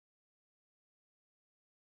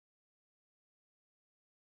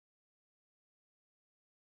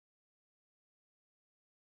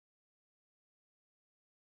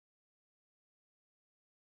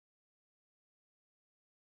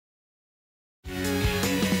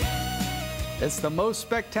It's the most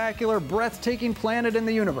spectacular, breathtaking planet in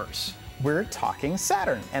the universe. We're talking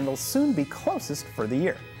Saturn, and it'll soon be closest for the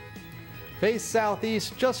year. Face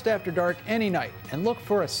southeast just after dark any night and look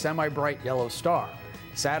for a semi-bright yellow star.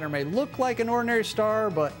 Saturn may look like an ordinary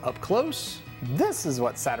star, but up close, this is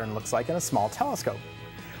what Saturn looks like in a small telescope.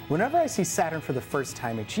 Whenever I see Saturn for the first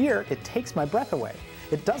time each year, it takes my breath away.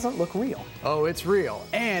 It doesn't look real. Oh, it's real,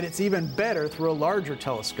 and it's even better through a larger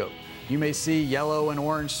telescope. You may see yellow and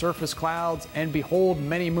orange surface clouds and behold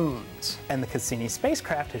many moons. And the Cassini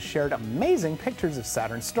spacecraft has shared amazing pictures of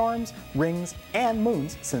Saturn's storms, rings, and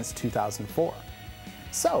moons since 2004.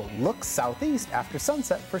 So look southeast after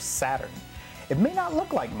sunset for Saturn. It may not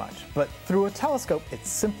look like much, but through a telescope, it's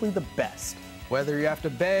simply the best. Whether you have to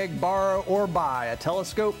beg, borrow, or buy a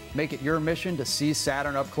telescope, make it your mission to see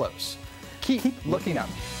Saturn up close. Keep looking up.